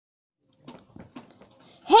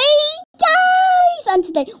Hey guys! And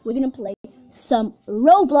today we're gonna play some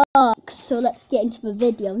Roblox. So let's get into the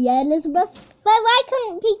video. Yeah, Elizabeth? But why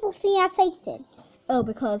couldn't people see our faces? Oh,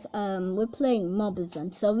 because we're playing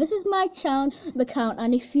Mobizon. So this is my channel account,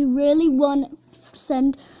 and if you really want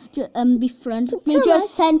send be friends with me,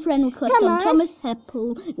 just send friend request on Thomas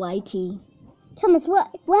Heppel YT. Thomas,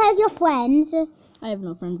 where's your friends? I have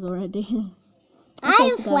no friends already.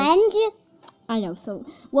 I have friends. I know. So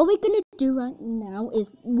what we're gonna do right now is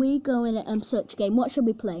we're going to search game. What should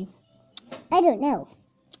we play? I don't know.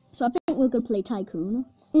 So I think we're gonna play Tycoon.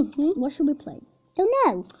 What should we play? Don't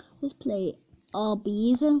know. Let's play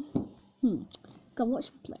RBs. God, what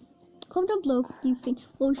should we play? Comment down below if you think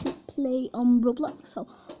we should play on Roblox. So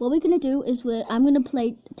what we're gonna do is I'm gonna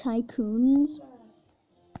play Tycoons.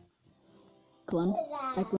 Come on,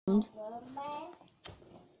 Tycoons.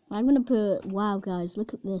 I'm gonna put. Wow, guys,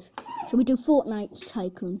 look at this. Should we do Fortnite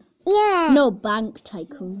Tycoon? Yeah. No, Bank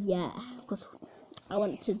Tycoon. Yeah, because I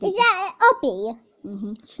want to do. Is that an obby?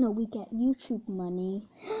 You know, we get YouTube money.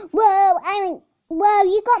 Whoa,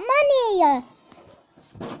 you got money.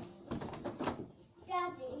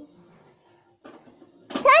 Daddy.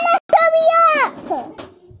 Thomas, hurry up! Thomas!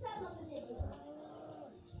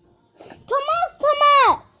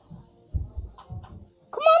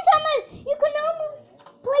 Come on, Thomas! You can almost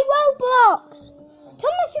play Roblox.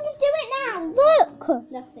 Thomas, you can do it now. Look.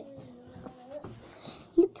 Nothing.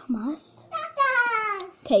 Look, Thomas.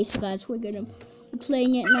 Okay, so guys, we're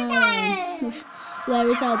playing it now. Where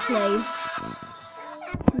is our play?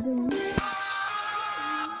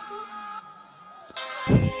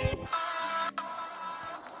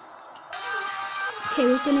 Okay,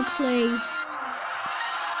 we're gonna play.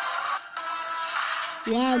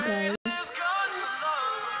 Wow, guys.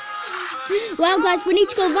 Wow, guys, we need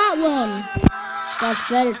to go that one. Guys,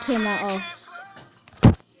 better turn that off.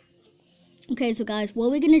 Okay, so guys,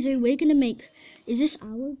 what we're gonna do, we're gonna make. Is this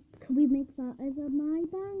our? Can we make that as my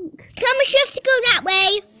bank? Thomas, you have to go that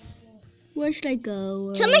way. Where should I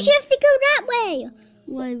go? Thomas, you have to go that way.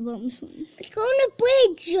 Why? Let's go on the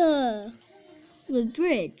bridge. The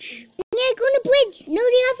bridge? Yeah, go on the bridge. No,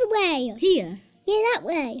 the other way. Here? Yeah, that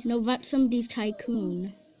way. No, that's somebody's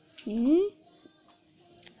Tycoon. Oh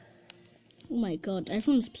my god,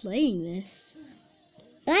 everyone's playing this.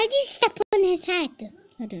 Why did you step on his head?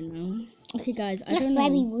 I don't know. Okay, guys, I don't know. That's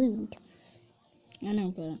very rude. I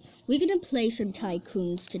know, but we're gonna play some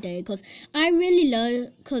Tycoons today because I really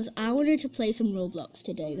love. Because I wanted to play some Roblox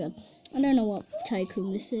today, but I don't know what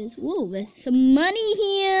Tycoon this is. Whoa, there's some money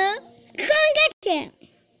here. Go and get it.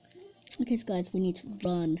 Okay, so guys, we need to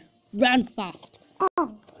run fast.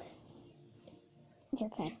 Oh, it's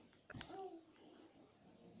okay.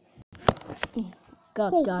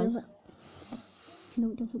 God, guys.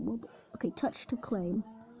 No, it doesn't work. Okay, touch to claim.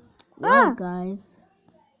 Wow, guys.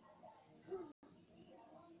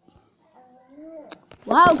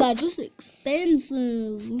 Wow, guys, this is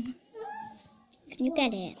expensive. Can you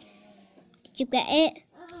get it? Did you get it?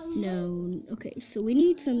 No. Okay, so we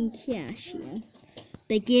need some cash here.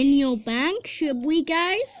 Begin your bank, should we,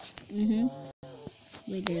 guys? We're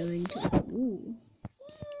going to. Ooh.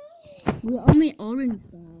 We're on the orange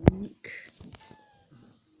bank.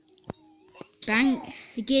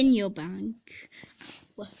 Begin your bank.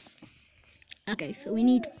 Okay, so we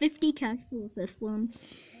need 50 cash for this one.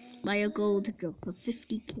 Buy a gold dropper,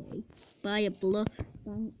 50k. Buy a bluff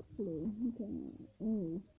bank flu. Okay.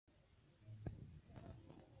 Oh.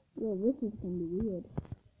 Well, this is gonna be weird.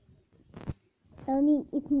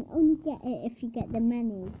 You can only get it if you get the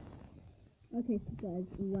money. Okay, so guys,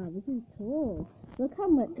 wow, this is tall. Look how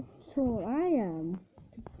much tall I am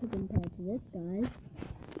to compare to this, guys.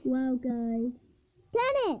 Wow, guys.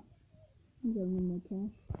 Get it! I'm going in my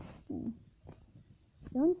cash. Oh.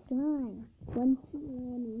 Don't slide.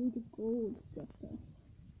 21, we need a gold dropper.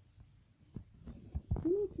 We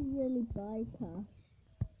need to really buy cash.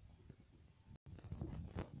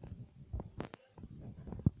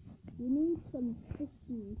 We need some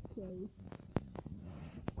 50k.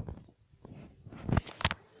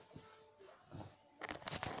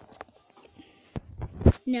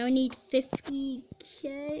 Now I need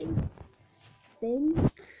 50k. Think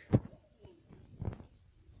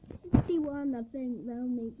 51. I think that'll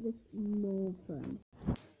make this more fun.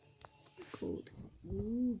 Gold.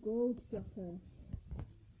 Ooh, gold dropper.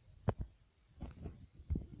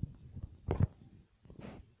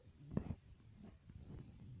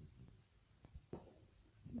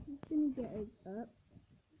 This is gonna get us up.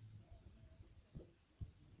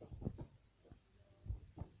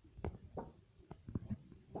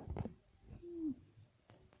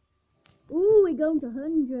 Ooh, we're going to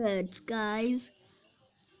hundreds, guys.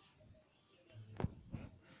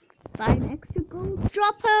 buy an extra gold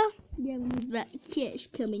dropper. Yeah, we need that cash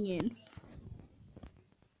coming in.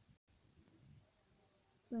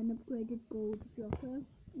 Buy an upgraded gold dropper.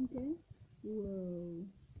 Okay. Whoa.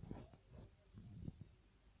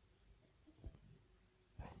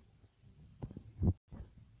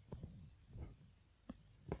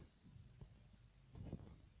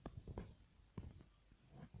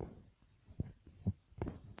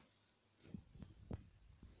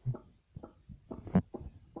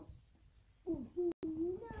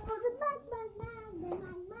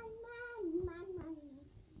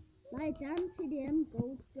 Buy Dan TDM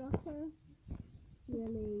gold dropper.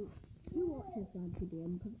 Really, who watches Dan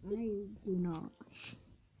TDM? Because I do not.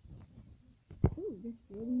 Oh, this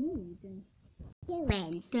really need.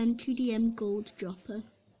 Dan TDM gold dropper.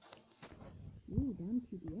 Ooh, Dan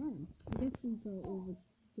TDM. I guess we got all the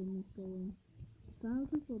things going.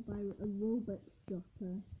 1,000 for buy a robux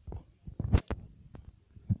dropper.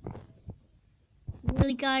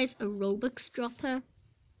 Really, guys, a robux dropper?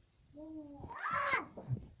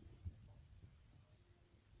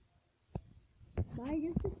 Buy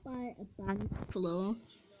just to buy a bank floor.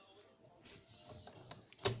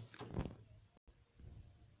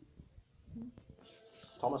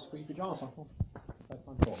 Thomas, squeeze your jaws on.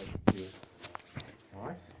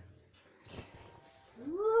 Alright?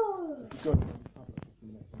 It's good.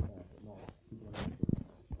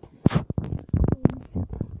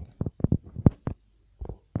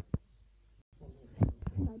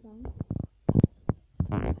 Bye-bye.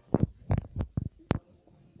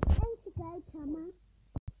 Thank you, guys, Thomas.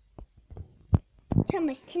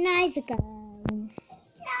 Thomas, can I go?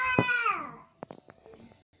 Yeah.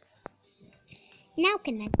 Now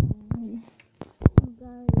can I go?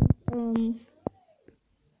 Guys,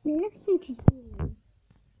 Nothing to do.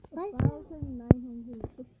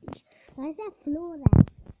 1,950. Why is that floor there?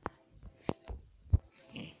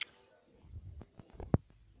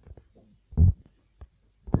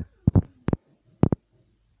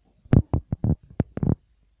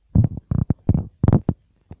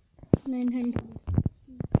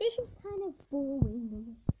 This is kind of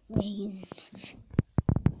boring. Yeah,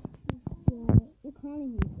 you can't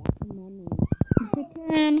even get the money. If you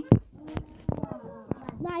can,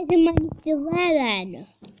 Why is the money still there then?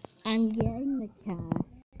 I'm getting the cash.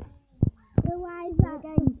 So why is We're that?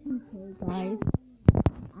 getting 2K, guys.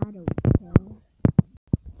 I don't care.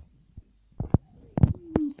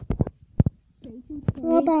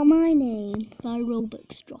 What about my name? Buy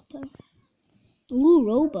Robux dropper. Ooh,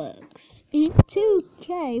 Robux.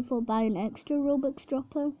 2K for buying extra Robux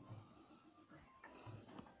dropper.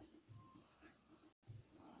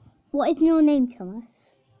 What is your name,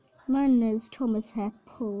 Thomas? Mine is Thomas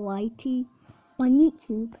Heppelite. On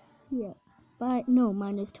YouTube. Yeah.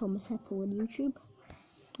 Mine is Thomas Heppel on YouTube.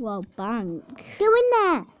 Well, bank. Go in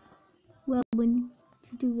there. Well, we need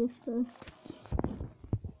to do this first.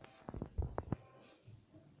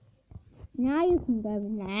 Now you can go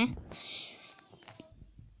in there.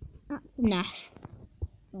 That's enough.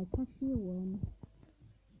 Like cashier 1.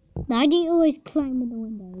 Why do you always climb in the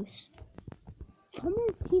windows?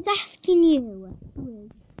 Thomas, he's asking you.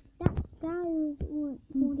 Wait, That guy was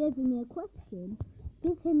giving me a question.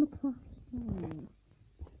 give him a question.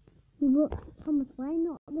 Thomas, why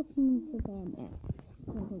not listening to them? Yeah.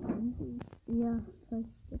 Thomas,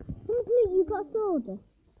 look, you got a sword.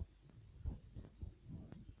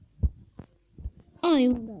 Oh,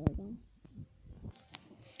 you want that again?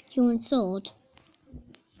 You want a sword?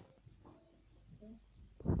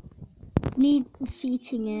 Need a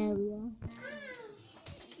seating area.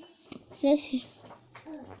 Let's.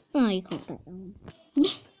 Oh, you can't get that one.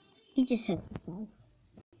 You just hurt yourself.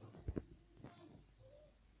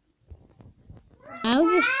 I'll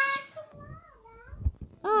just.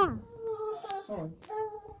 Ah!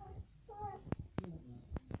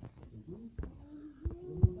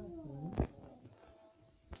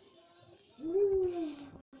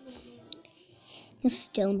 You're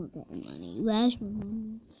still not getting money. Where's my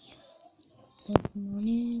money? There's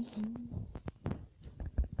money.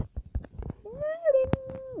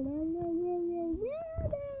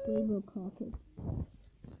 Rainbow carpet.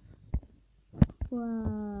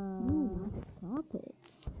 Wow. Ooh, nice carpet.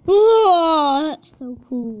 Whoa, that's so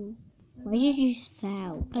cool. Why did you just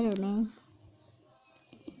fell? I don't know.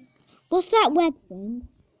 What's that web thing?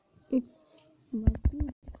 It's my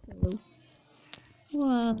food.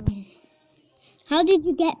 Whoa. How did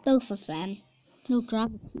you get both of them? No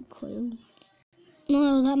gravity coil.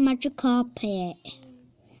 No, that magic carpet.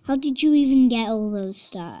 How did you even get all those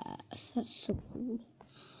stuff? That's so cool.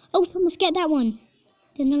 Oh, Thomas, get that one.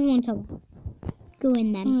 There's another one, Thomas. Go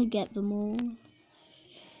in then. I'm gonna get them all.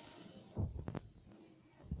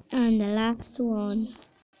 And the last one.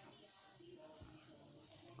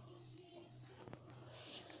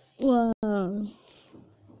 Whoa.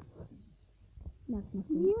 That's nothing.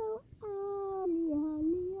 Leo.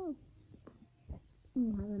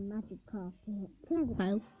 You have a magic carpet. Can I have a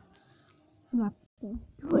tile?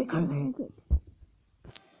 Wait, quick.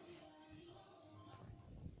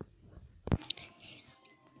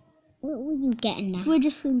 What were you getting at? So we're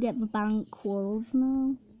just gonna get the bank walls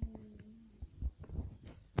now.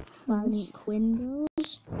 Bank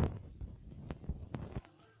windows.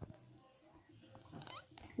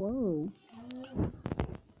 Whoa.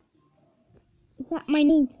 Is that my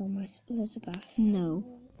name, Thomas Elizabeth? No.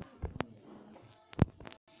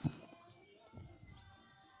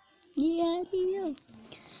 Yeah.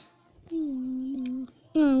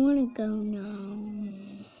 I wanna go now.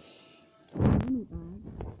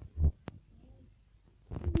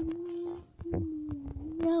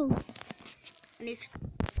 No.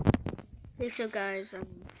 And so guys,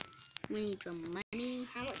 we need some money.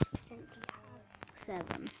 How much do you think you have?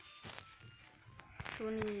 7. So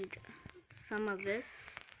we need some of this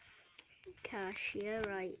cash here,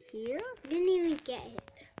 right here. You didn't even get it.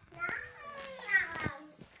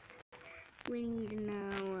 We need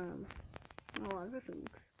now,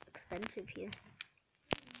 everything's expensive here.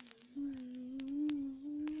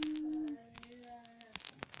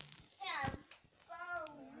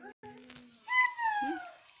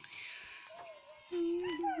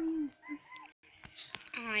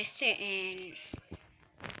 I sit in.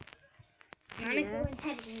 I'm gonna go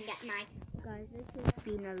ahead and get my. Guys, this has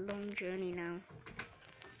been a long journey now.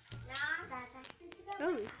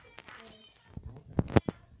 Oh.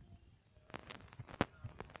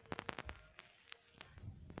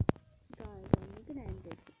 Guys, we're gonna end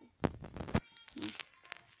it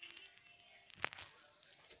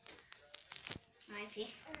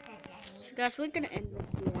here. So guys, we're gonna end this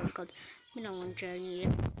video because we don't want to journey.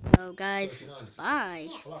 So guys, bye.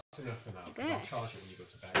 Well, that's enough for now. Yes. I'll charge it when you go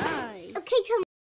to bed. Bye. Okay, Tom.